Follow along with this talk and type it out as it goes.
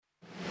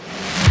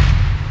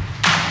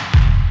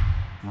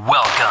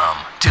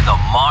Welcome to the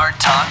Mar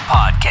Talk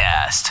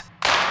Podcast.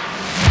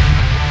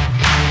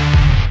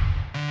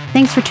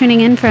 Thanks for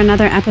tuning in for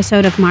another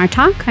episode of Mar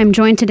Talk. I'm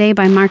joined today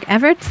by Mark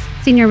Everts,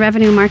 Senior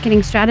Revenue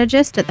Marketing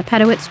Strategist at the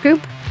Pedowitz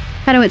Group.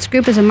 Pedowitz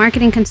Group is a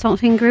marketing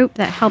consulting group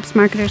that helps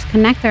marketers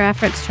connect their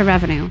efforts to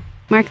revenue.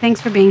 Mark, thanks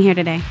for being here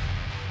today.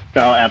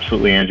 Oh,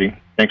 absolutely, Angie.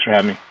 Thanks for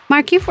having me.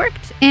 Mark, you've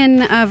worked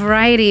in a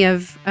variety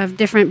of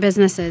different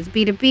businesses,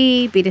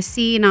 B2B,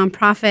 B2C,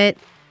 nonprofit,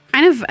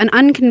 kind of an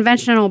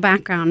unconventional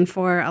background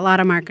for a lot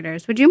of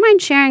marketers. Would you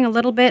mind sharing a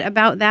little bit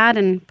about that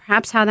and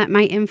perhaps how that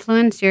might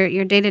influence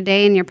your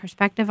day-to-day and your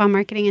perspective on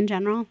marketing in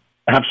general?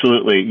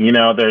 Absolutely. You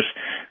know,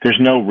 there's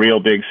no real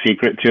big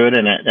secret to it,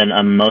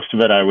 and most of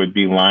it I would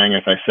be lying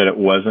if I said it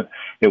wasn't.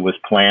 It was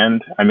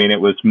planned. I mean,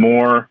 it was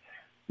more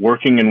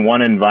working in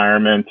one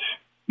environment,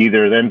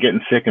 either them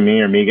getting sick of me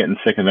or me getting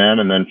sick of them,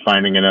 and then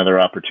finding another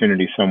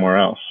opportunity somewhere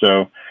else.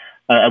 So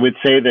I would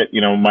say that,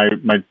 you know,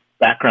 my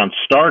background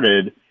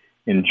started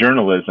in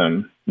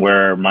journalism,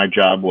 where my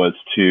job was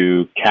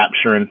to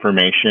capture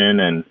information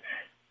and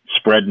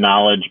spread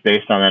knowledge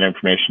based on that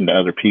information to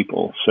other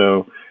people.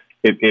 So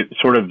it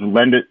sort of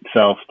lend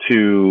itself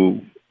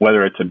to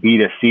whether it's a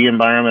B2C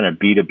environment, a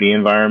B2B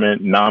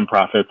environment,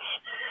 nonprofits.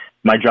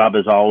 My job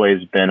has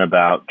always been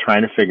about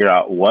trying to figure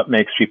out what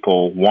makes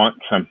people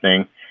want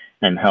something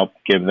and help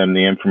give them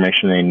the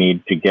information they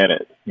need to get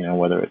it. You know,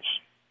 whether it's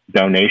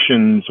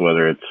donations,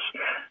 whether it's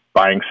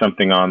buying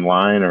something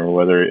online, or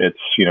whether it's,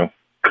 you know,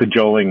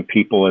 cajoling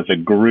people as a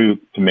group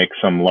to make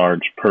some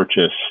large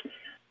purchase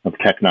of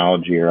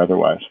technology or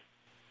otherwise.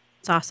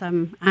 It's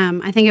awesome.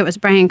 I think it was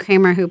Brian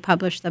Kramer who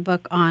published the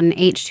book on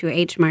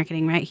H2H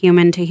marketing, right?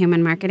 Human to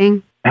human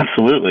marketing.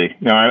 Absolutely.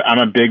 No, I'm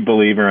a big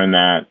believer in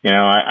that. You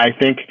know, I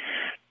think,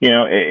 you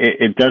know,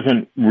 it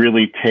doesn't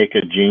really take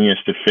a genius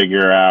to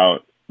figure out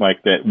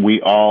like that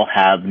we all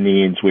have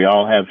needs. We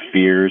all have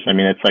fears. I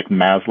mean, it's like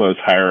Maslow's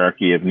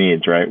hierarchy of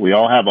needs, right? We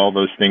all have all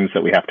those things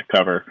that we have to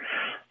cover.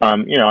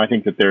 You know, I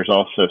think that there's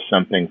also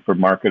something for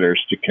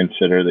marketers to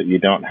consider, that you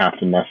don't have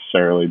to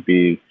necessarily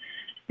be,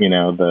 you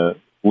know, the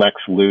Lex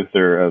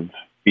Luthor of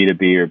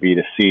B2B or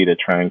B2C to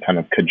try and kind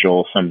of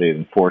cajole somebody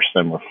and force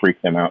them or freak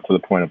them out to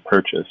the point of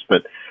purchase,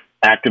 but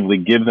actively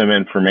give them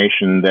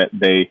information that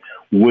they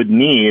would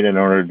need in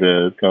order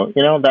to go,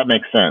 you know, that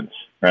makes sense,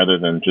 rather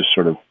than just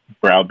sort of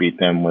browbeat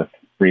them with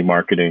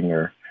remarketing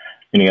or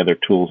any other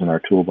tools in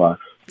our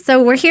toolbox.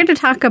 So we're here to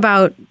talk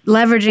about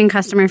leveraging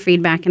customer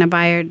feedback in a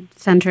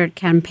buyer-centered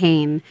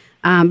campaign.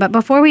 But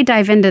before we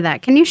dive into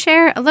that, can you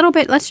share a little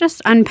bit? Let's just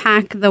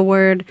unpack the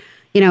word,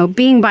 you know,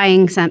 being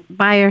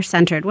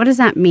buyer-centered. What does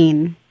that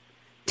mean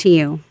to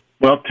you?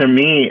 Well, to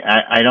me,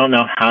 I don't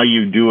know how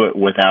you do it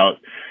without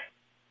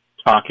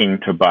talking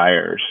to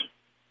buyers,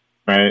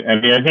 right? I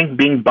mean, I think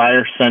being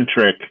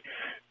buyer-centric,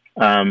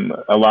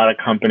 a lot of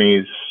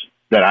companies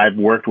that I've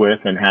worked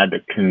with and had to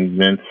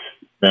convince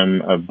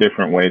them of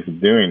different ways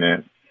of doing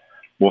it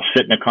will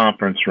sit in a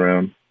conference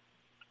room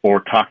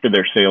or talk to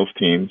their sales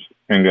teams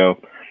and go,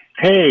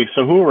 hey,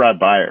 so who are our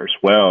buyers?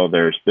 Well,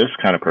 there's this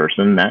kind of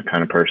person, that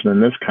kind of person,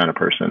 and this kind of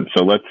person.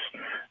 So let's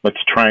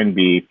try and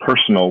be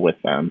personal with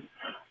them.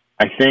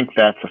 I think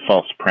that's a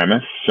false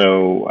premise.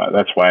 So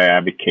that's why I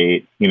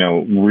advocate, you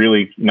know,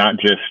 really not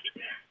just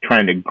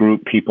trying to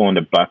group people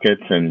into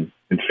buckets and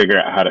figure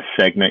out how to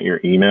segment your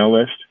email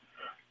list,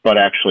 but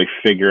actually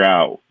figure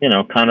out, you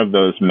know, kind of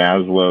those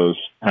Maslow's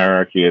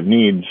hierarchy of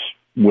needs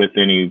with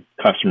any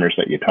customers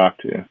that you talk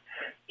to.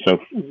 So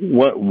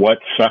what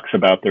sucks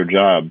about their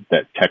job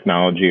that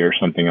technology or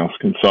something else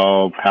can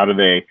solve? How do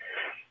they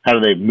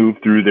move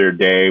through their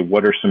day?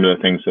 What are some of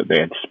the things that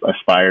they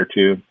aspire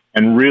to?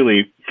 And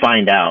really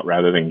find out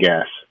rather than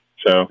guess.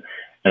 So,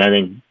 and I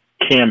think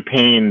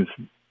campaigns,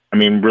 I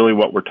mean, really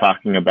what we're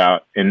talking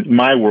about in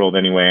my world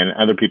anyway, and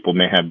other people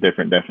may have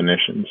different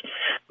definitions,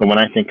 but when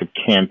I think of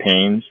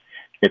campaigns,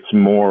 it's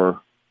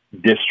more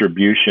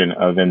distribution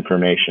of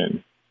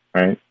information,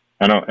 right?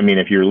 I mean,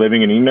 if you're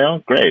living in email,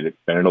 great,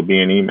 then it'll be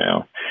an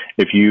email.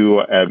 If you,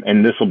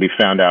 and this will be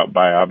found out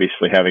by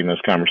obviously having those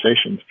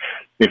conversations.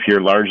 If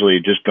you're largely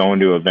just going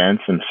to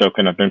events and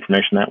soaking up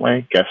information that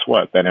way, guess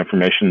what? That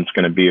information is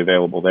going to be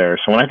available there.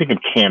 So when I think of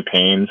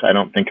campaigns, I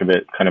don't think of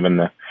it kind of in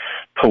the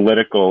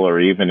political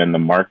or even in the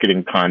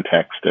marketing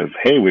context of,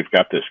 hey, we've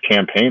got this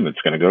campaign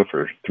that's going to go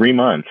for 3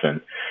 months, and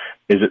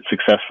is it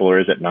successful or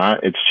is it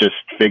not? It's just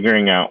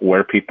figuring out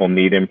where people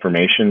need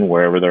information,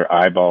 wherever their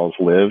eyeballs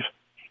live,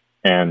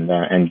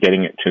 and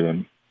getting it to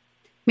them.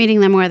 Meeting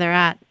them where they're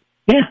at.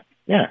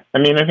 Yeah. I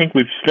mean, I think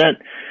we've spent,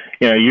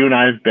 you know, you and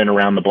I have been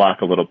around the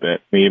block a little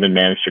bit. We even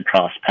managed to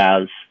cross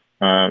paths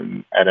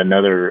at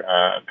another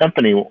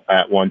company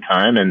at one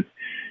time. And,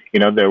 you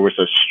know, there was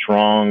a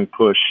strong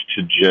push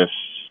to just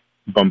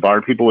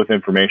bombard people with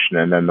information.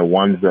 And then the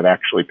ones that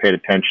actually paid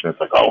attention, it's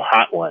like, oh,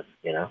 hot one,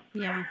 you know?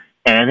 Yeah.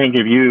 And I think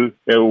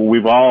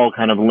we've all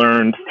kind of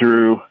learned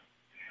through,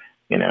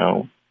 you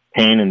know,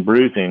 pain and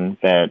bruising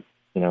that,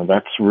 you know,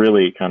 that's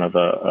really kind of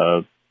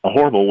a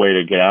horrible way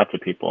to get out to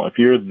people. If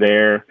you're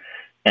there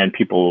and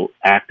people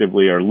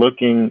actively are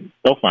looking,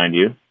 they'll find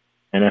you.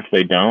 And if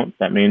they don't,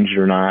 that means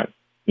you're not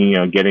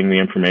getting the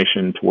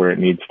information to where it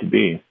needs to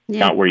be,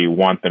 not where you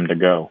want them to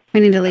go.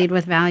 We need to lead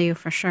with value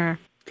for sure.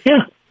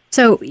 Yeah.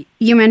 So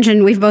you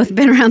mentioned we've both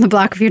been around the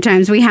block a few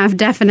times. We have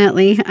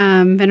definitely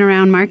been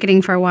around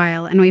marketing for a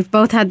while, and we've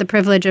both had the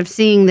privilege of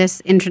seeing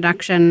this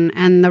introduction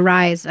and the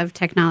rise of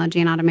technology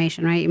and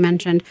automation, right? You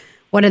mentioned,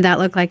 what did that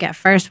look like at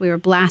first? We were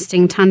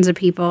blasting tons of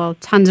people,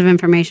 tons of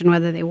information,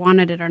 whether they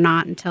wanted it or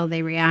not, until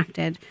they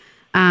reacted.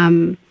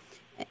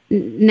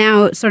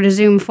 Now sort of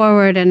zoom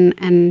forward,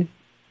 and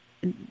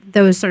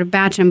those sort of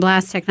batch and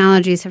blast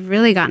technologies have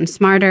really gotten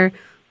smarter.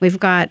 We've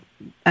got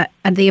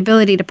the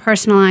ability to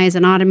personalize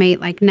and automate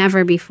like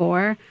never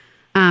before.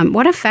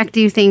 What effect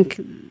do you think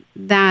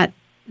that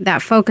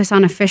focus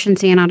on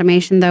efficiency and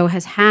automation, though,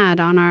 has had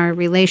on our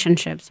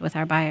relationships with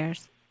our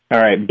buyers? All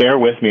right, bear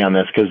with me on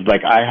this, because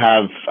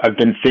I've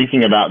been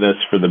thinking about this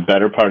for the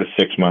better part of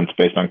 6 months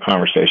based on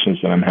conversations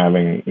that I'm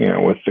having,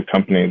 with the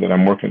company that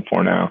I'm working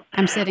for now.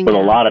 I'm sitting with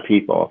down. A lot of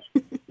people.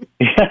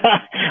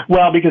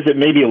 Well, because it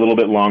may be a little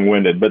bit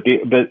long-winded, but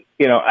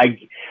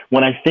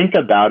when I think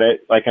about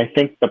it, I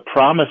think the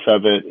promise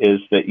of it is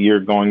that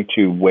you're going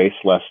to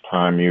waste less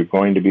time, you're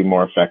going to be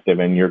more effective,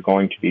 and you're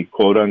going to be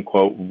quote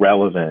unquote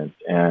relevant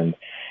and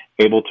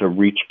able to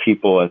reach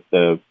people at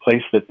the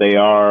place that they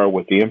are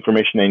with the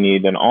information they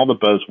need and all the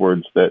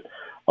buzzwords that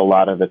a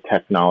lot of the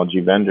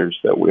technology vendors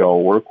that we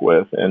all work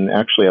with and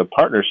actually have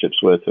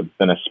partnerships with have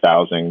been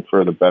espousing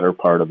for the better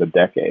part of a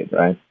decade,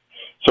 right?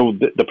 So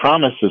the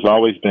promise has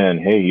always been,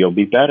 hey, you'll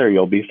be better,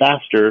 you'll be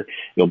faster,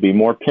 you'll be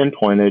more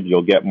pinpointed,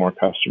 you'll get more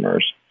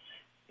customers.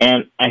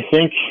 And I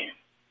think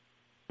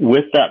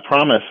with that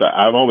promise,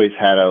 I've always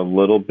had a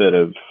little bit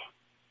of,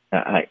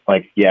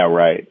 yeah,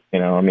 right.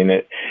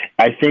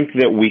 I think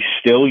that we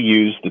still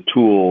use the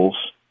tools,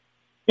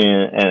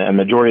 and a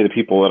majority of the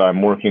people that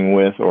I'm working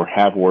with or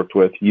have worked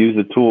with use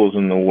the tools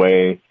in the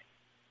way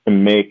to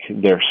make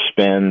their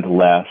spend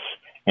less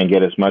and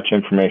get as much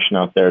information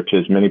out there to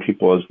as many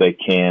people as they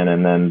can,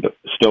 and then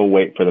still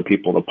wait for the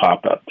people to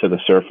pop up to the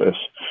surface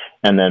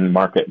and then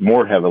market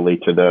more heavily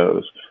to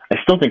those. I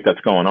still think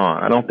that's going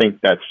on. I don't think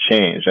that's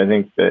changed. I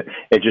think that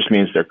it just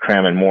means they're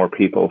cramming more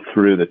people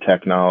through the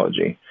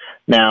technology.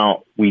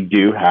 Now, we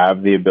do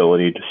have the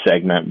ability to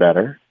segment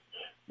better.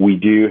 We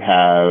do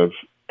have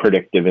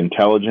predictive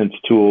intelligence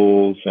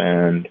tools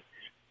and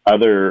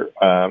other,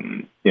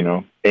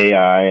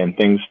 AI and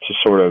things to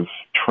sort of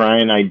try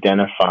and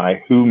identify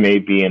who may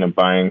be in a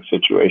buying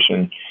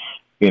situation,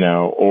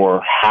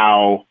 or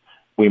how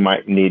we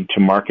might need to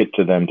market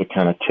to them to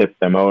kind of tip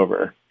them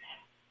over.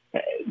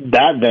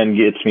 That then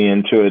gets me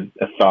into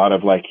a thought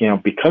of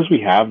because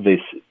we have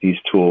these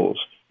tools,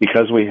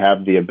 because we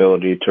have the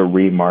ability to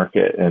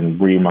remarket and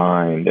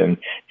remind and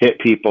hit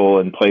people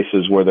in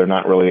places where they're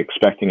not really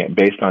expecting it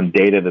based on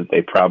data that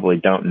they probably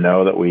don't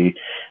know that we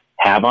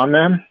have on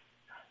them,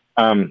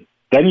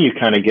 then you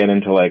kind of get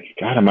into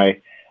God,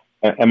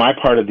 am I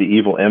part of the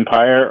evil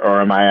empire,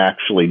 or am I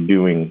actually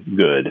doing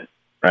good,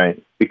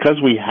 right? Because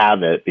we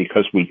have it,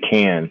 because we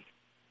can,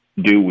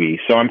 do we?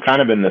 So I'm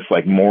kind of in this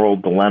moral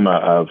dilemma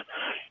of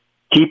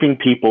keeping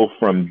people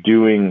from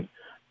doing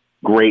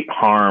great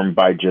harm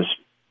by just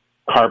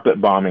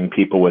carpet bombing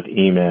people with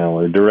email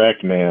or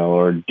direct mail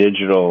or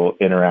digital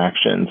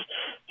interactions.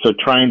 So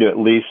trying to at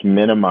least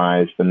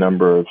minimize the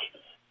number of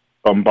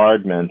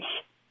bombardments,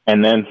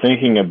 and then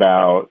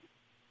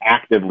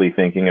actively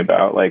thinking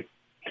about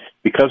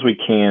because we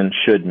can,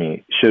 should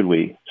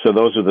we? So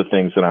those are the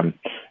things that I'm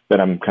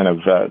kind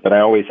of that I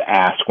always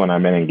ask when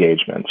I'm in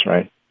engagements,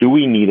 right? Do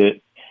we need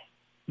it?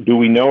 Do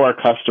we know our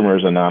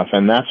customers enough?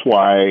 And that's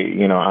why,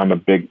 I'm a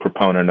big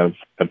proponent of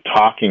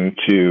talking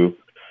to,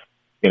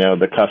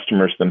 the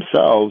customers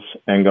themselves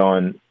and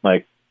going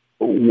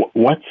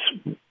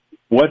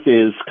what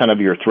is kind of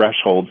your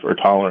threshold for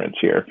tolerance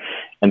here,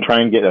 and try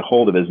and get a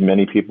hold of as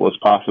many people as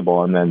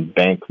possible, and then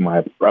bank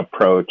my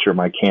approach or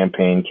my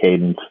campaign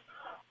cadence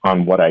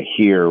on what I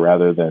hear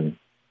rather than,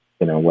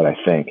 what I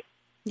think.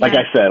 Yeah. Like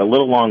I said, a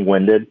little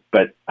long-winded,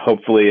 but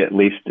hopefully at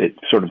least it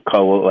sort of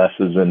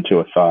coalesces into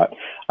a thought.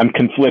 I'm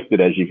conflicted,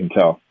 as you can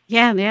tell.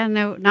 Yeah,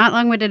 no, not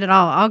long-winded at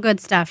all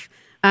good stuff.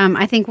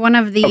 I think one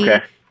of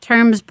the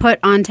terms put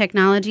on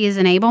technology is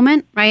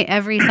enablement, right?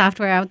 Every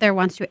software out there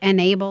wants to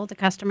enable the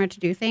customer to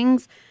do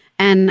things.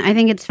 And I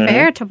think it's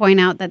fair to point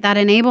out that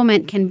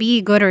enablement can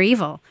be good or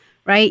evil,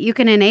 right? You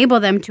can enable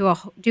them to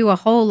do a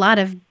whole lot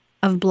of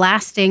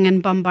blasting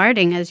and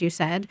bombarding, as you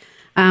said,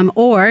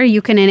 or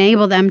you can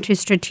enable them to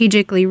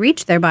strategically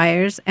reach their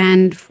buyers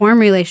and form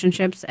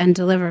relationships and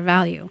deliver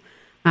value.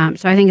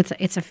 So I think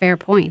it's a fair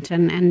point,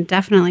 and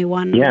definitely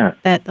one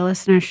that the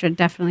listeners should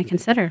definitely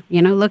consider.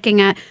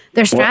 Looking at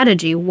their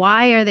strategy.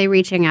 Why are they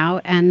reaching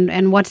out,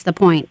 and what's the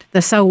point?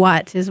 The so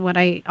what is what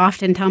I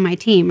often tell my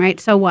team, right?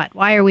 So what?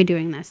 Why are we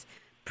doing this?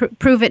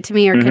 Prove it to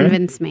me or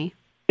convince me.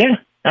 Yeah,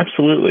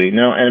 absolutely.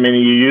 No, I mean,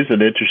 you use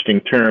an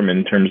interesting term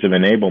in terms of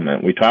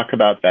enablement. We talk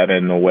about that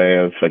in the way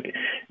of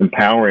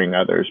empowering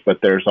others, but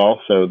there's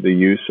also the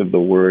use of the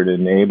word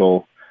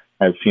enable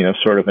as,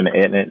 sort of an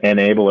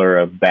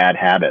enabler of bad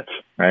habits,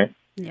 right?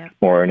 Yeah.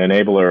 Or an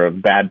enabler of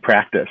bad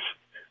practice.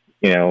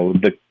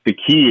 the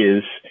key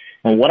is,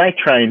 and what I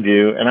try and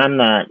do, and I'm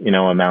not,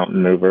 a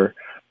mountain mover,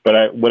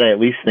 but what I at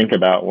least think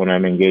about when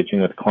I'm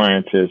engaging with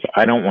clients is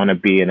I don't want to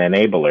be an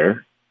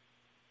enabler.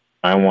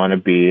 I want to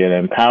be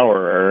an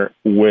empowerer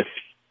with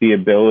the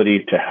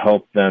ability to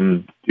help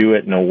them do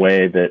it in a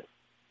way that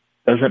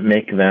doesn't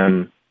make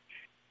them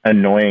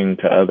annoying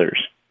to others,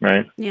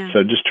 right? Yeah.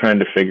 So just trying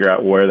to figure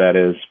out where that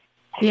is.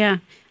 Yeah.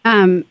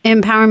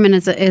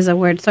 Empowerment is a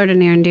word sort of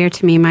near and dear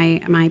to me.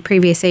 My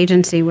previous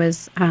agency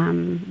was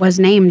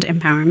named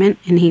Empowerment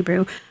in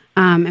Hebrew.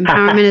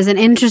 Empowerment is an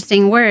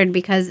interesting word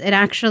because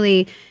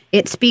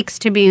it speaks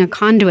to being a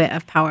conduit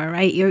of power,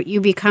 right? You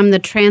become the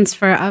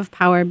transfer of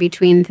power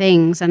between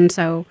things. And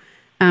so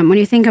when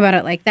you think about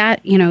it like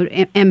that,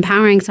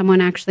 empowering someone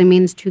actually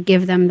means to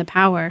give them the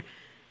power.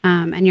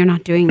 And you're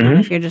not doing that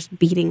if you're just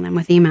beating them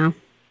with email.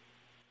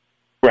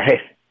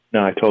 Right.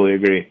 No, I totally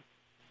agree.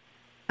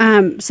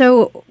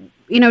 So,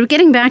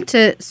 getting back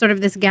to sort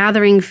of this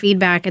gathering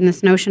feedback and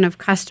this notion of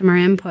customer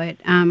input,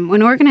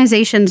 when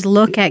organizations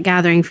look at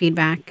gathering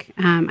feedback,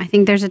 I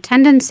think there's a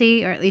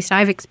tendency, or at least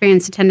I've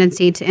experienced a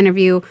tendency, to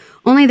interview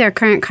only their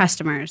current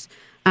customers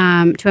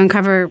to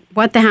uncover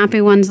what the happy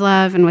ones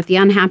love and what the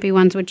unhappy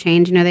ones would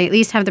change. They at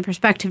least have the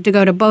perspective to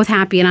go to both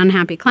happy and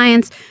unhappy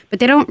clients, but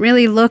they don't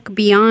really look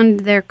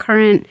beyond their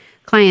current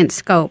client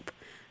scope.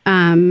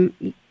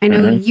 I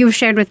know you've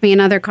shared with me in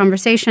other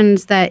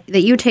conversations that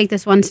you take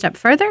this one step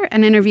further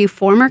and interview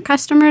former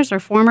customers or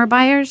former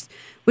buyers.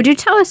 Would you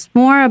tell us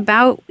more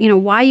about,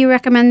 why you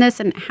recommend this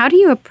and how do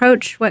you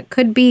approach what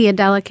could be a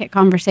delicate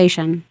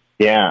conversation?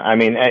 Yeah, I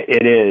mean,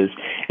 it is.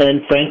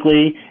 And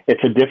frankly,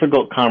 it's a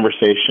difficult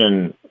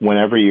conversation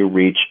whenever you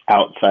reach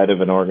outside of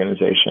an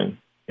organization.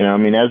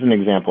 As an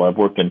example, I've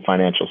worked in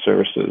financial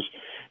services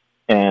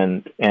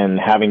and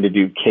having to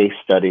do case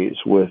studies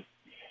with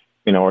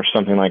or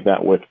something like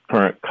that with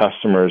current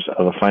customers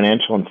of a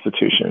financial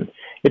institution.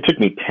 It took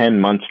me 10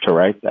 months to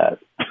write that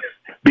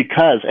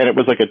and it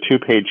was like a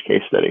 2-page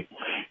case study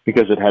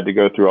because it had to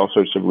go through all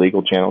sorts of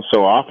legal channels.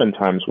 So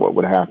oftentimes what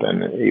would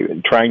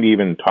happen, trying to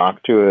even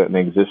talk to an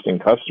existing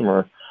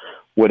customer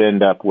would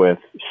end up with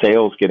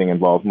sales getting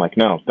involved. I'm like,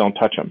 no, don't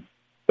touch them.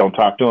 Don't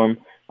talk to them.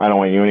 I don't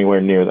want you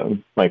anywhere near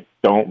them. Like,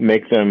 don't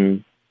make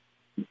them,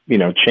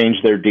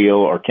 change their deal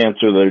or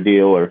cancel their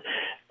deal. Or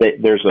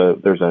there's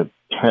a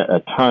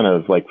ton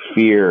of like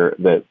fear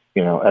that,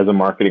 as a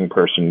marketing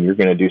person, you're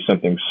going to do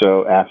something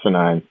so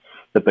asinine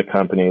that the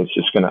company is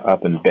just going to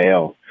up and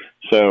bail.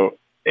 So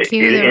it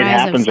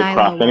happens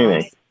across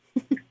anything.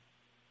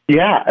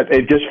 Yeah,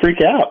 it just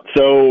freak out.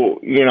 So,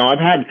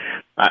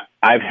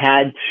 I've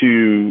had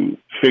to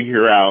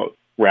figure out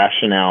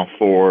rationale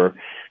for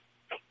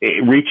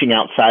reaching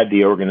outside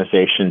the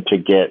organization to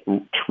get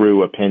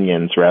true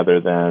opinions rather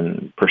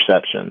than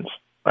perceptions,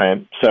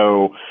 right?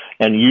 So,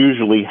 and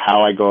usually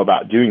how I go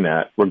about doing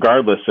that,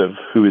 regardless of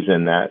who's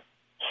in that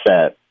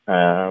set,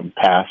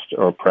 past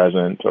or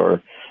present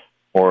or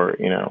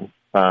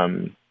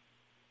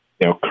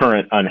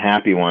current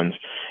unhappy ones,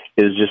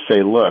 is just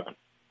say, look,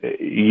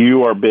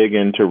 you are big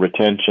into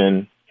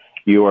retention.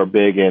 You are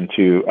big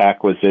into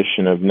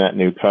acquisition of net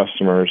new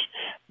customers.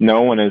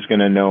 No one is going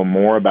to know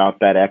more about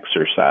that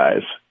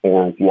exercise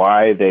or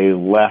why they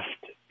left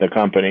the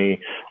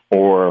company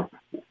or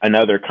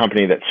another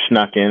company that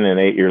snuck in and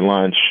ate your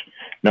lunch.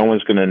 No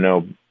one's going to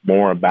know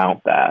more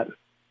about that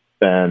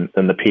than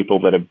the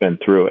people that have been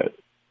through it.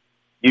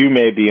 You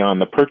may be on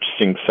the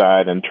purchasing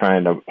side and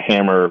trying to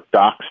hammer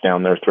docs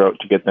down their throat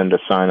to get them to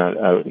sign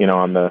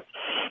on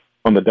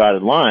the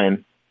dotted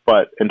line.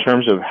 But in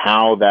terms of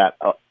how that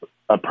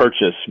a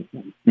purchase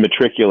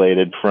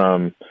matriculated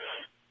from,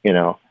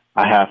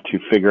 I have to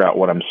figure out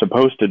what I'm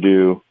supposed to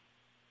do,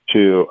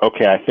 to,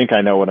 okay, I think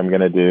I know what I'm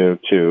going to do,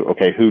 to,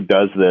 okay, who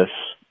does this,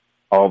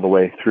 all the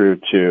way through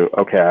to,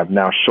 okay, I've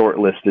now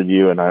shortlisted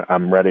you and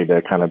I'm ready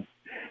to kind of,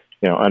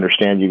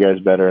 understand you guys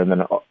better. And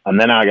then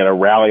I got to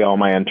rally all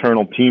my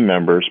internal team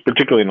members,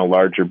 particularly in a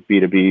larger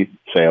B2B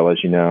sale,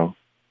 as you know.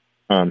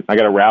 I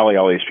got to rally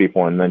all these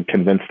people and then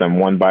convince them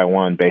one by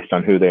one based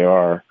on who they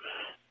are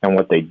and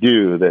what they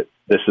do that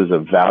this is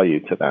of value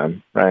to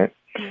them, right?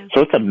 Yeah.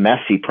 So it's a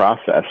messy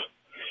process.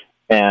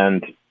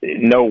 And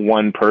no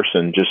one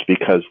person, just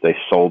because they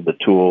sold the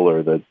tool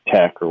or the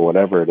tech or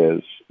whatever it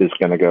is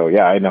going to go,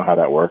 yeah, I know how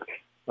that works.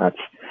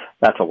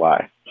 That's a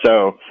lie.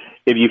 So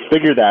if you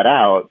figure that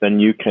out, then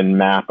you can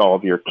map all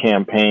of your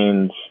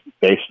campaigns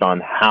based on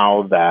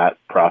how that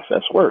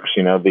process works.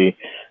 The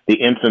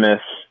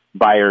infamous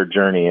buyer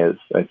journey is,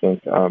 I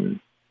think,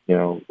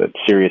 that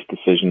Serious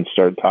Decisions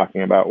started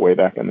talking about way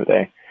back in the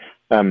day.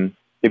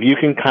 If you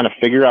can kind of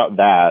figure out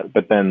that,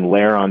 but then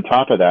layer on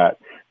top of that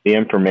the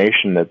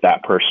information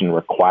that person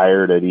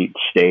required at each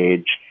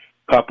stage,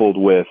 coupled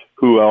with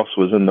who else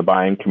was in the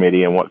buying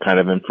committee and what kind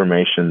of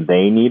information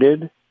they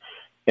needed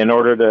in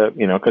order to,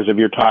 because if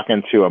you're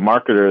talking to a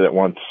marketer that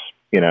wants,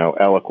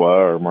 Eloqua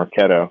or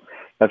Marketo,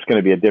 that's going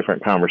to be a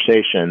different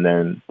conversation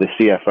than the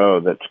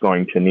CFO that's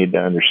going to need to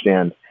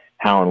understand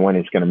how and when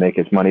he's going to make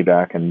his money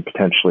back and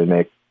potentially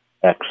make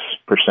X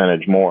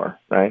percentage more,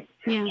 right?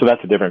 Yeah. So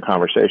that's a different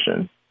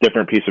conversation,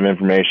 different piece of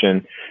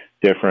information,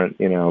 different,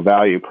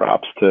 value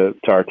props to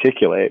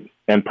articulate,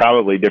 and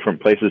probably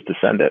different places to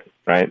send it,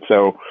 right?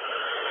 So,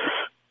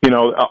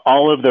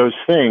 all of those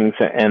things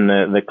and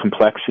the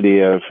complexity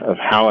of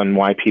how and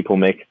why people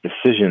make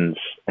decisions,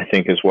 I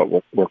think, is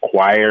what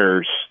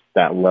requires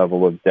that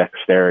level of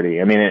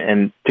dexterity. I mean,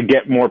 and to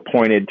get more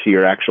pointed to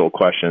your actual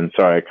question,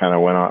 sorry, I kind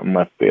of went out in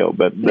left field,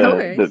 but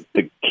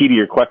the key to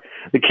your question,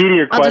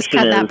 I'll just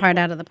cut that part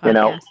out of the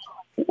podcast.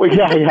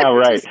 Yeah,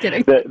 right. Just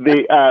kidding.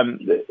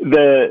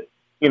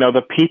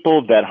 The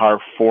people that are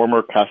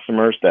former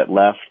customers that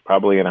left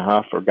probably in a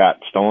huff or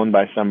got stolen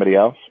by somebody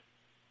else,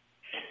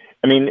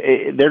 I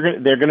mean,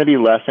 they're going to be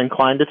less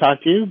inclined to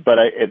talk to you, but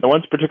the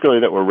ones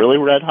particularly that were really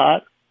red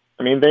hot,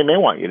 I mean, they may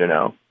want you to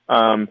know.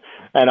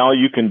 And all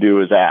you can do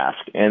is ask.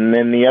 And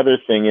then the other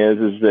thing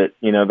is that,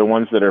 the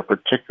ones that are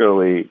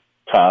particularly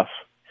tough,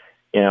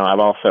 I've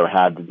also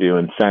had to do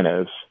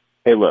incentives.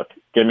 Hey, look,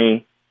 give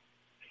me,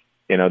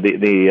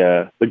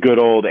 the good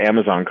old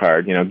Amazon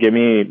card, give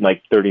me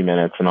like 30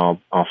 minutes and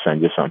I'll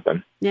send you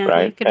something. Yeah,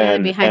 right? You could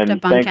really be hyped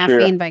up on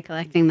caffeine by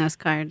collecting those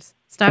cards.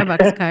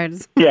 Starbucks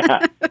cards.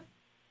 Yeah.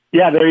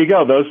 Yeah, there you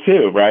go. Those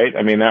two, right?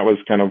 I mean, that was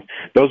kind of,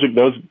 those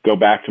go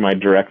back to my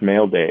direct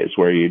mail days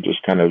where you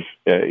just kind of,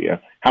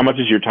 how much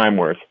is your time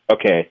worth?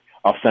 Okay,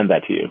 I'll send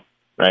that to you,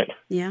 right?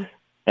 Yeah.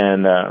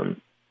 And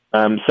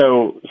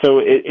so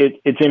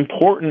it's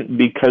important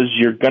because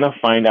you're going to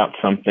find out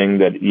something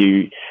that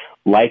you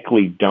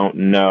likely don't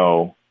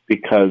know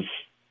because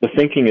the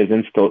thinking is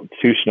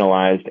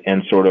institutionalized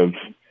and sort of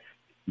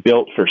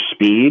built for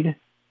speed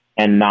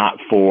and not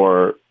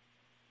for,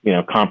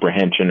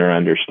 comprehension or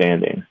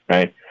understanding,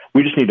 right?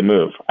 We just need to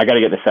move. I got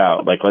to get this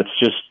out. Like, let's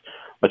just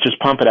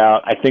pump it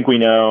out. I think we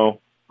know,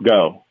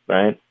 go,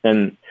 right?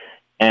 And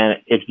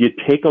if you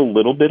take a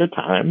little bit of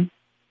time,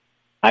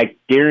 I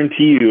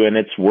guarantee you, and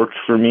it's worked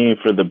for me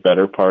for the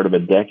better part of a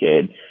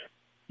decade,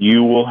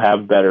 you will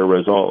have better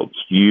results.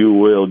 You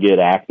will get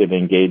active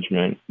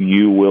engagement.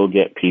 You will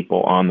get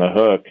people on the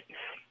hook.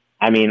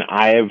 I mean,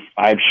 I've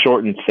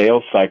shortened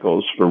sales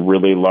cycles for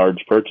really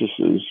large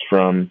purchases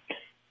from,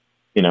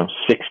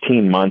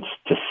 16 months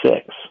to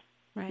 6.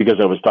 Right. Because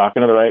I was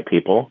talking to the right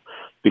people,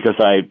 because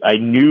I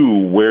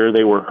knew where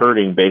they were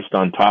hurting based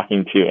on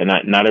talking to, and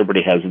not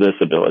everybody has this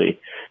ability,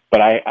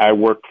 but I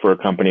worked for a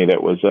company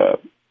that was a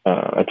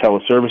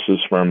teleservices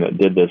firm that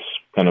did this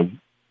kind of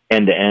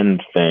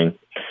end-to-end thing,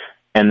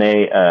 and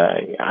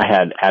I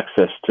had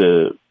access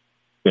to,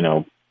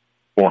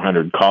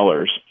 400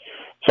 callers.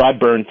 So I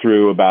burned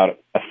through about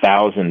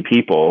 1,000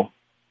 people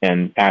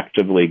and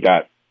actively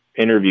got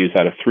interviews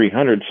out of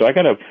 300. So I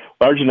got a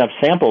large enough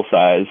sample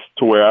size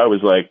to where I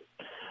was like,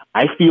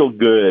 I feel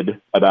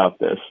good about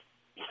this.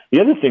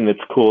 The other thing that's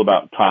cool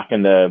about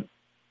talking to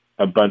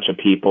a bunch of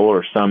people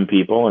or some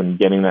people and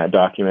getting that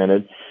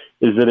documented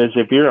is that as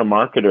if you're a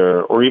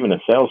marketer or even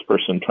a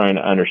salesperson trying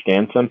to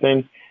understand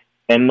something,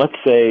 and let's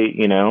say,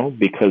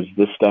 because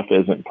this stuff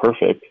isn't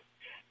perfect,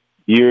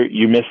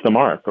 you miss the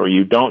mark or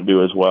you don't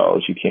do as well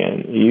as you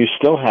can, you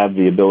still have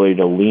the ability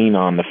to lean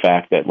on the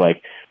fact that,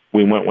 like,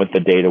 we went with the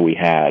data we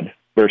had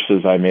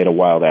versus I made a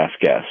wild ass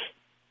guess,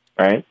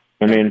 right?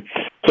 I mean,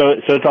 so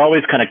it's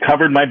always kind of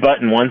covered my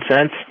butt in one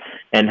sense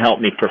and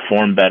helped me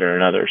perform better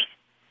in others.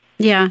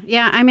 Yeah.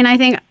 I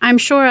mean, I'm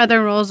sure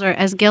other roles are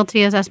as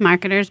guilty as us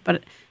marketers,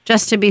 but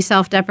just to be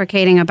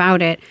self-deprecating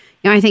about it,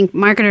 I think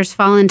marketers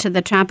fall into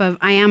the trap of,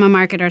 I am a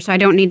marketer, so I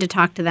don't need to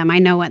talk to them. I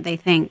know what they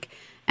think.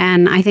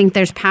 And I think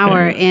there's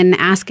power in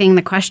asking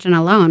the question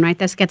alone, right?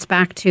 This gets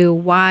back to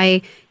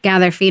why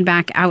gather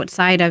feedback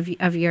outside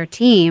of your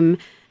team.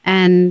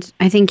 And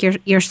I think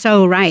you're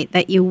so right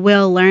that you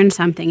will learn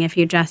something if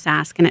you just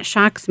ask. And it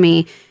shocks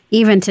me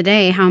even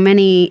today how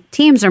many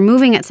teams are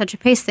moving at such a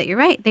pace that you're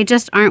right. They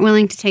just aren't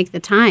willing to take the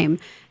time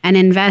and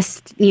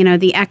invest,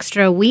 the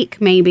extra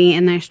week maybe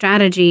in their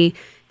strategy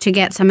to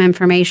get some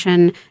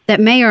information that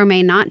may or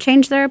may not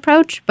change their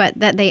approach, but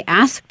that they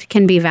asked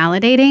can be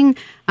validating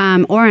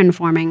or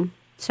informing.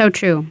 So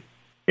true.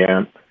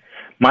 Yeah.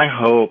 My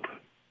hope,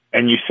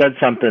 and you said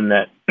something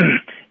that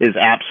is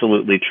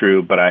absolutely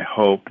true, but I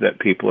hope that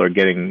people are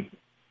getting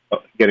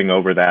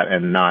over that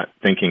and not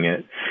thinking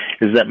it,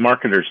 is that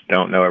marketers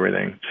don't know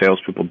everything.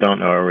 Salespeople don't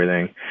know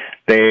everything.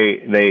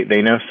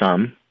 They know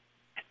some.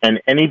 And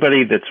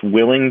anybody that's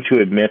willing to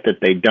admit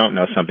that they don't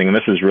know something, and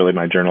this is really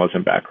my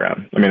journalism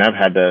background. I mean, I've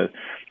had to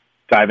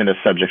dive into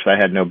subjects I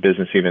had no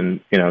business even,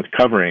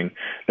 covering,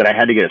 that I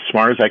had to get as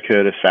smart as I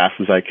could, as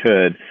fast as I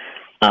could.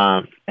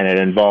 And it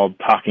involved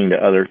talking to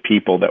other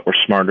people that were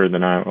smarter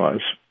than I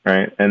was,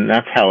 right? And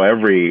that's how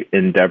every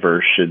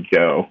endeavor should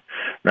go,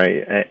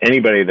 right?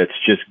 Anybody that's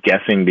just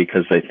guessing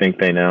because they think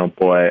they know,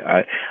 boy,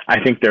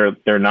 I think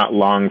they're not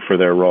long for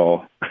their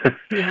role.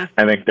 Yeah.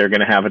 I think they're going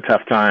to have a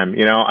tough time.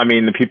 I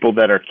mean, the people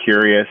that are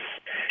curious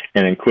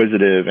and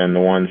inquisitive and the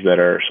ones that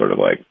are sort of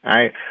like,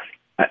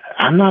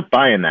 I'm not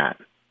buying that.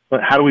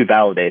 But how do we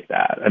validate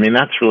that? I mean,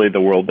 that's really the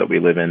world that we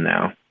live in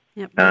now.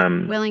 Yep.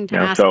 Willing to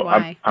ask so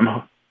why.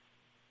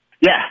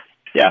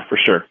 Yeah, for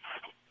sure.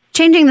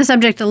 changing the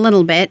subject a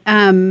little bit,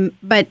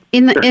 but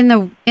in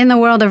the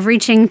world of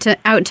reaching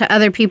out to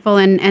other people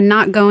and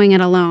not going it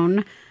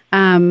alone,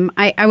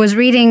 I was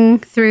reading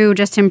through,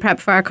 just in prep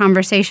for our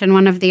conversation,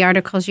 one of the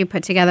articles you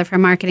put together for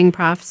Marketing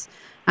Profs,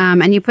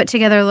 and you put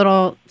together a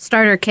little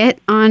starter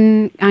kit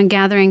on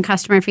gathering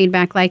customer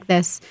feedback like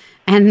this.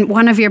 And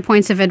one of your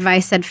points of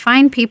advice said,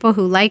 find people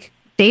who like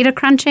data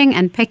crunching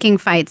and picking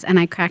fights, and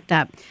I cracked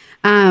up.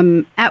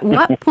 At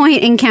what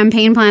point in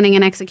campaign planning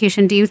and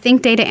execution do you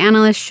think data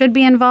analysts should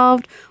be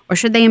involved, or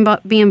should they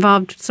be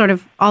involved sort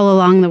of all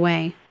along the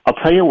way? I'll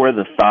tell you where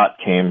the thought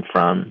came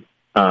from.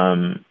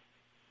 The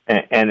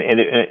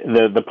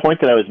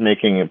point that I was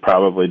making, it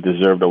probably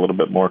deserved a little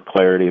bit more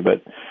clarity,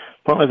 but the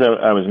point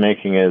I was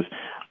making is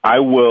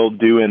I will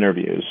do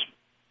interviews.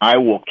 I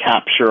will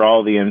capture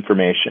all the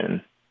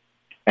information,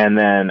 and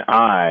then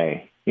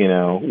I,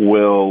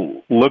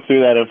 will look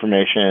through that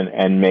information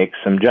and make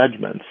some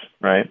judgments,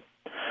 right?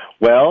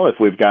 Well, if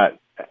we've got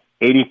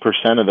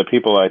 80% of the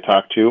people I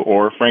talk to,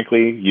 or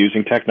frankly,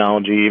 using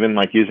technology, even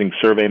like using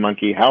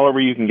SurveyMonkey, however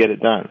you can get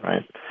it done,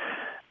 right?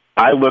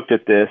 I looked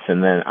at this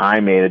and then I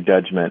made a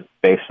judgment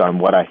based on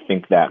what I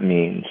think that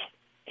means.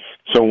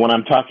 So when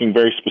I'm talking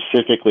very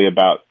specifically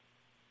about,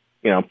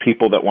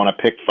 people that want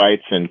to pick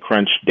fights and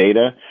crunch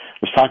data, I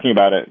was talking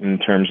about it in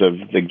terms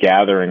of the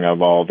gathering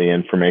of all the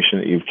information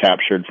that you've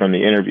captured from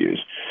the interviews.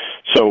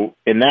 So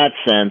in that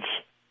sense,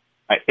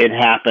 it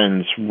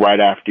happens right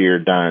after you're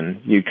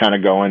done. You kind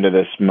of go into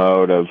this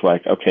mode of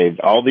like, okay,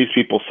 all these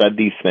people said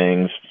these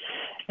things,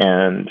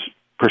 and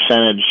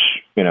percentage,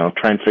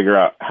 try and figure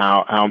out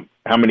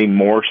how many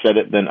more said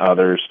it than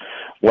others,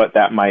 what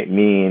that might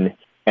mean.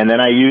 And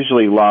then I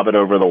usually lob it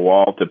over the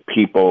wall to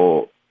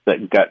people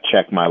that gut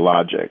check my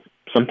logic.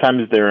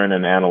 Sometimes they're in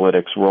an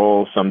analytics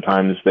role.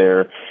 Sometimes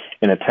they're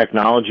in a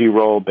technology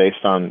role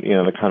based on,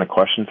 the kind of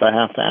questions I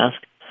have to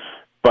ask.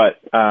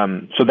 But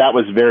so that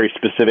was very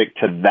specific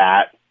to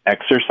that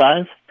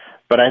exercise.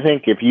 But I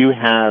think if you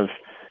have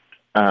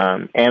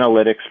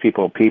analytics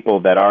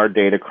people that are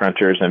data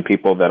crunchers and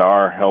people that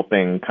are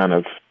helping kind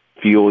of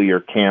fuel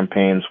your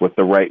campaigns with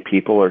the right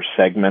people, or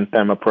segment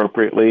them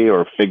appropriately,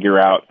 or figure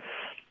out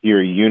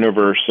your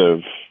universe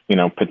of,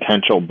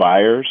 potential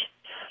buyers,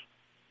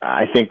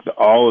 I think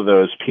all of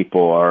those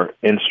people are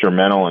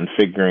instrumental in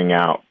figuring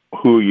out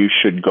who you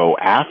should go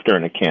after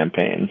in a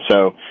campaign.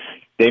 So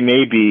they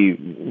may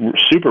be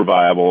super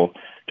viable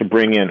to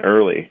bring in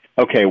early.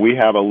 Okay, we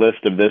have a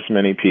list of this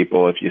many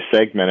people. If you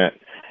segment it,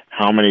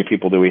 how many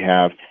people do we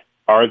have?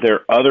 Are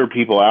there other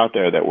people out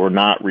there that we're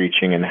not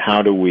reaching, and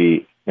how do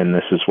we, and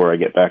this is where I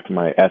get back to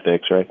my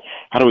ethics, right?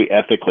 How do we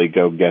ethically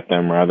go get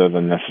them rather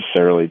than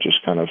necessarily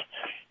just kind of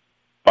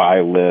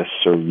buy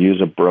lists or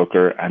use a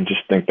broker? I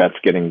just think that's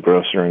getting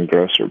grosser and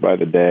grosser by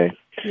the day.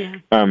 Yeah.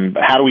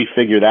 How do we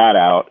figure that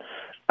out?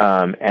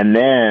 And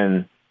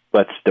then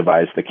let's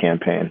devise the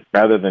campaign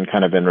rather than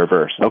kind of in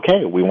reverse.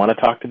 Okay, we want to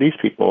talk to these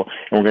people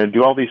and we're going to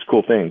do all these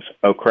cool things.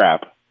 Oh,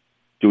 crap.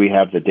 Do we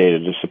have the data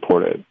to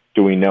support it?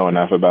 Do we know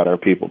enough about our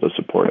people to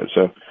support it?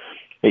 So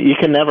you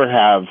can never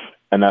have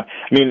enough.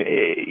 I mean,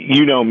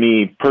 you know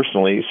me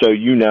personally, so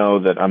you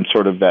know that I'm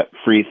sort of that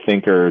free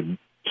thinker,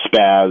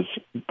 spaz,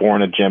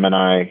 born a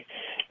Gemini,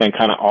 and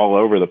kind of all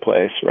over the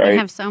place, right? We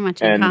have so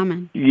much in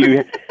common.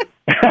 You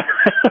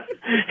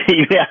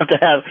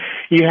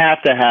you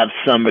have to have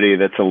somebody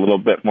that's a little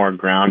bit more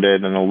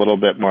grounded and a little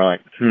bit more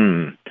like,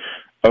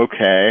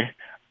 okay,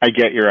 I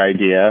get your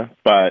idea,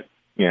 but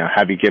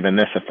have you given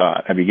this a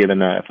thought? Have you given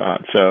that a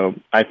thought? So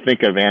I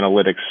think of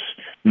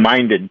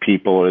analytics-minded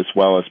people as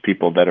well as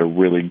people that are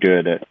really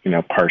good at,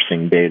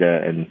 parsing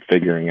data and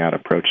figuring out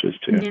approaches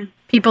to. Yeah.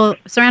 People,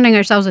 surrounding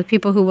ourselves with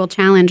people who will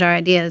challenge our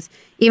ideas,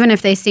 even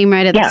if they seem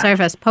right at the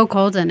surface. Poke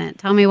holes in it.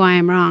 Tell me why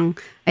I'm wrong.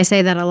 I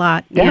say that a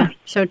lot. Yeah,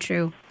 so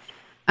true.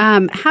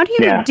 How do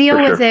you deal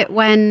with it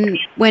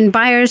when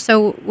buyers,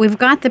 so we've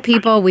got the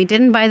people, we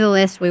didn't buy the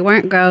list, we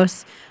weren't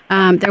gross,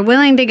 they're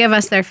willing to give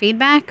us their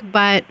feedback,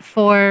 but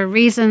for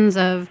reasons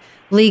of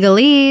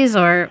legalese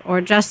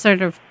or just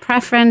sort of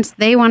preference,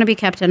 they want to be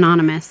kept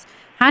anonymous.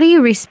 How do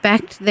you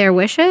respect their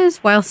wishes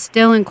while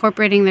still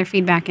incorporating their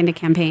feedback into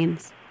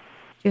campaigns?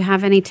 Do you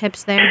have any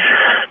tips there?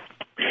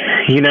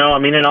 In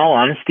all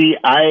honesty,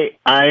 I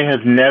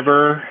have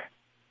never,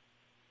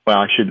 well,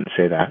 I shouldn't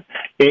say that.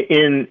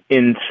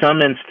 In some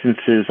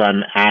instances,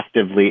 I'm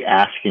actively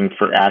asking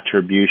for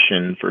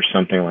attribution for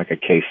something like a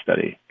case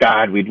study.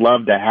 God, we'd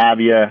love to have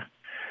you.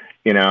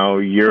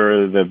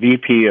 You're the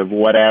VP of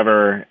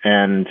whatever,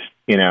 and,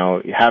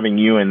 having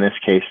you in this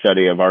case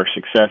study of our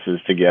successes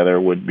together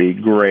would be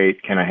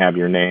great. Can I have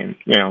your name?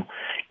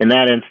 In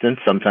that instance,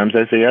 sometimes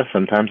I say yes,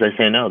 sometimes I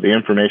say no. The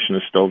information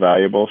is still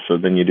valuable, so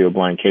then you do a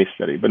blind case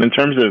study. But in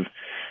terms of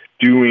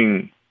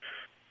doing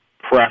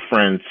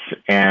preference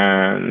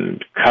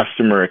and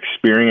customer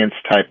experience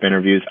type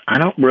interviews, I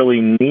don't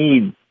really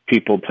need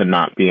people to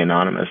not be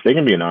anonymous. They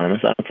can be anonymous.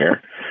 I don't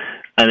care.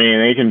 I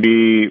mean,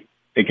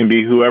 they can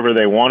be whoever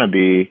they want to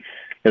be,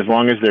 as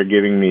long as they're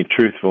giving me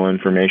truthful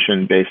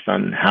information based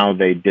on how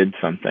they did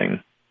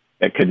something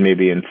that could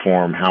maybe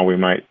inform how we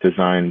might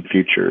design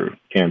future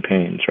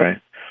campaigns,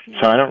 right?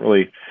 So I don't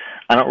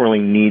really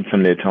need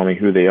somebody to tell me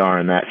who they are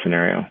in that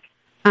scenario.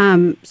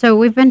 So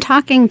we've been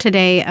talking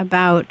today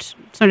about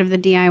sort of the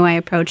DIY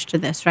approach to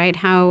this, right?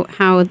 How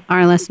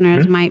our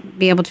listeners might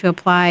be able to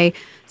apply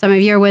some of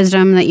your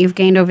wisdom that you've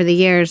gained over the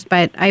years.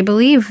 But I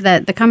believe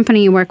that the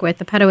company you work with,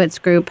 the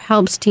Pedowitz Group,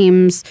 helps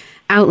teams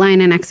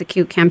outline and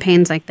execute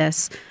campaigns like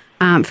this.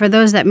 For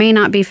those that may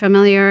not be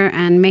familiar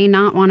and may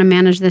not want to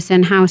manage this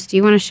in-house, do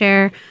you want to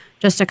share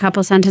just a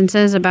couple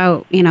sentences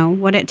about,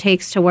 what it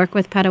takes to work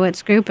with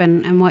Pedowitz Group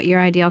and what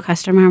your ideal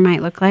customer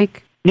might look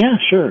like? Yeah,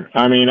 sure.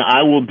 I mean,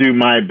 I will do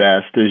my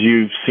best. As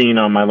you've seen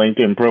on my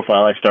LinkedIn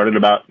profile, I started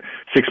about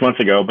 6 months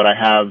ago, but I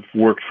have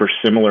worked for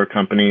similar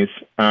companies.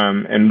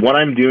 And what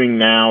I'm doing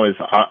now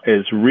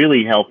is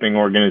really helping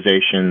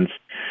organizations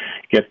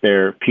get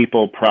their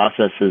people,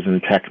 processes,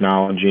 and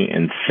technology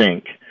in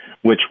sync,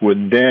 which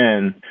would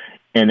then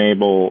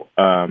enable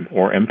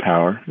or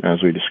empower,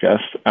 as we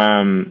discussed,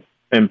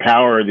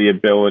 empower the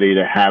ability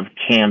to have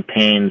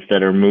campaigns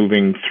that are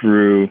moving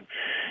through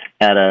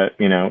at a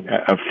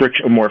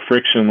more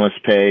frictionless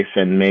pace,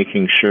 and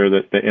making sure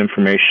that the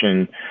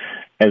information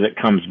as it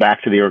comes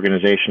back to the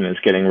organization is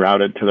getting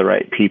routed to the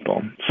right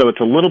people. So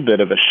it's a little bit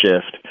of a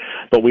shift,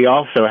 but we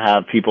also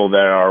have people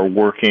that are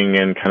working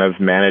in kind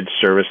of managed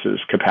services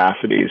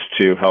capacities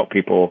to help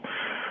people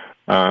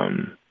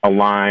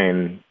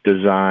align,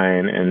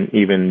 design, and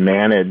even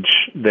manage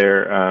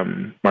their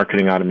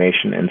marketing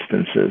automation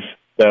instances.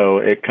 So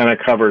it kind of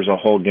covers a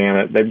whole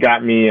gamut. They've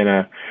got me in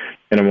a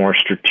more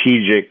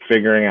strategic,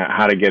 figuring out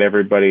how to get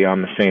everybody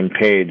on the same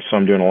page. So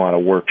I'm doing a lot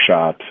of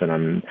workshops, and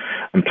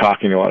I'm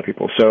talking to a lot of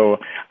people. So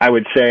I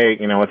would say,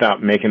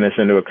 without making this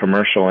into a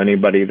commercial,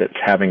 anybody that's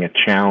having a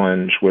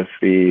challenge with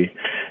the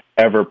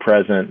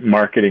ever-present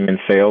marketing and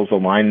sales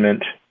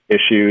alignment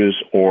issues,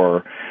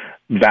 or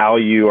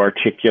value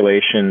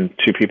articulation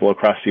to people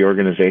across the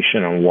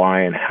organization on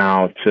why and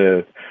how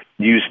to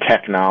use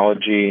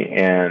technology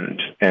and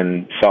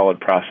solid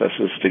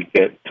processes to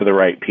get to the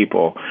right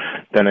people,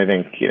 then I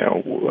think,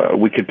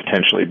 we could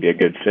potentially be a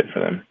good fit for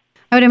them.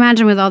 I would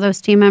imagine with all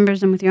those team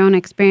members and with your own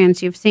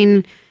experience, you've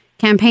seen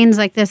campaigns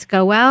like this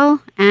go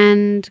well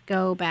and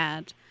go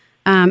bad.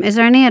 Is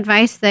there any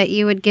advice that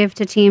you would give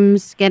to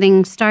teams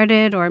getting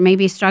started or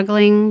maybe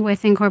struggling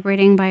with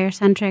incorporating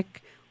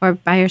buyer-centric or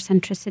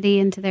buyer-centricity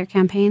into their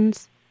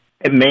campaigns?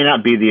 It may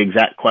not be the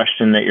exact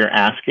question that you're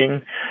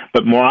asking,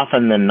 but more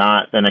often than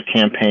not, than a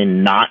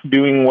campaign not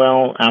doing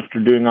well after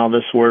doing all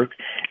this work,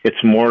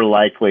 it's more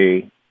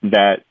likely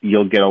that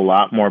you'll get a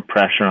lot more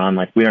pressure on,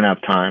 like, we don't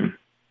have time,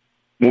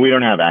 we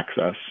don't have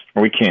access,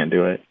 or we can't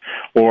do it,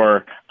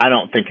 or I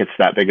don't think it's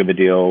that big of a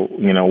deal,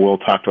 we'll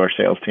talk to our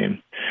sales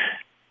team.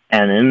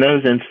 And in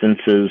those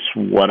instances,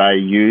 what I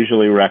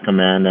usually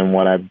recommend and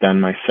what I've done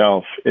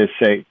myself is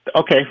say,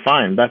 okay,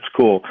 fine, that's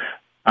cool.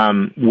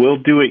 We'll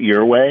do it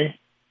your way,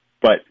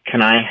 but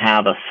can I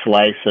have a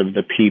slice of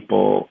the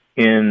people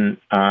in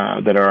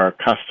that are our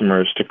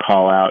customers to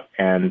call out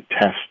and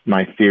test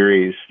my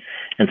theories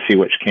and see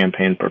which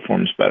campaign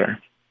performs better?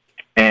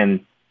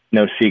 And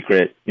no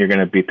secret, you're going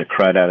to beat the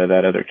crud out of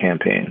that other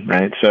campaign,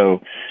 right?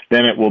 So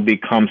then it will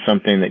become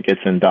something that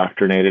gets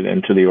indoctrinated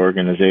into the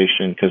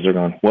organization because they're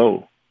going,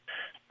 whoa,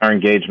 our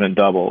engagement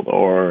doubled.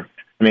 Or,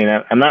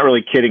 I'm not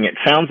really kidding. It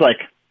sounds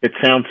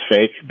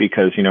fake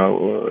because,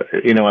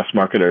 us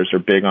marketers are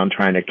big on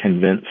trying to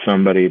convince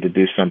somebody to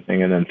do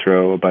something and then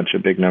throw a bunch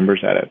of big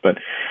numbers at it. But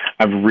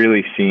I've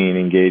really seen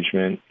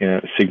engagement,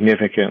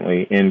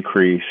 significantly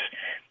increase,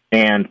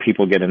 and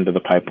people get into the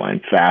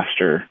pipeline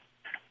faster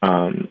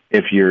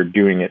if you're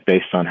doing it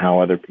based on how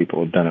other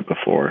people have done it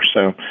before.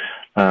 So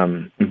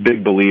I'm a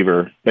big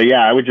believer. But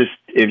yeah, I would just,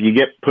 if you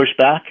get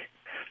pushback,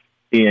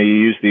 you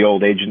use the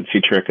old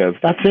agency trick of,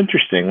 that's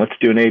interesting, let's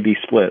do an A/B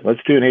split,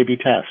 let's do an A/B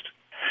test.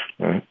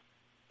 Right.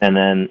 And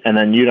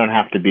then you don't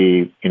have to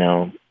be,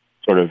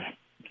 sort of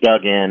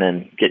dug in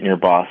and getting your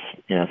boss,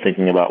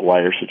 thinking about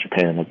why you're such a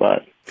pain in the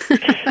butt.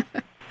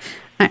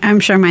 I'm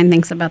sure mine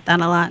thinks about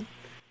that a lot.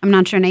 I'm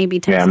not sure an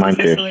A/B test is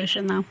the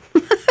solution, though.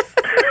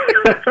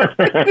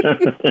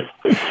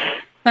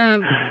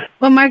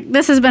 Well, Mark,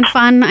 this has been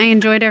fun. I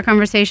enjoyed our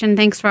conversation.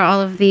 Thanks for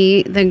all of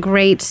the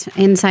great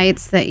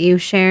insights that you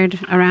shared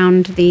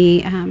around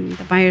the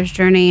buyer's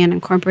journey and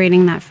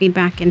incorporating that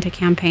feedback into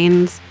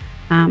campaigns.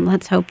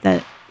 Let's hope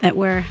that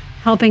we're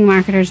helping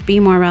marketers be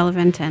more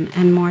relevant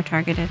and more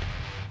targeted.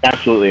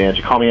 Absolutely,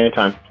 Angie. Call me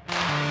anytime.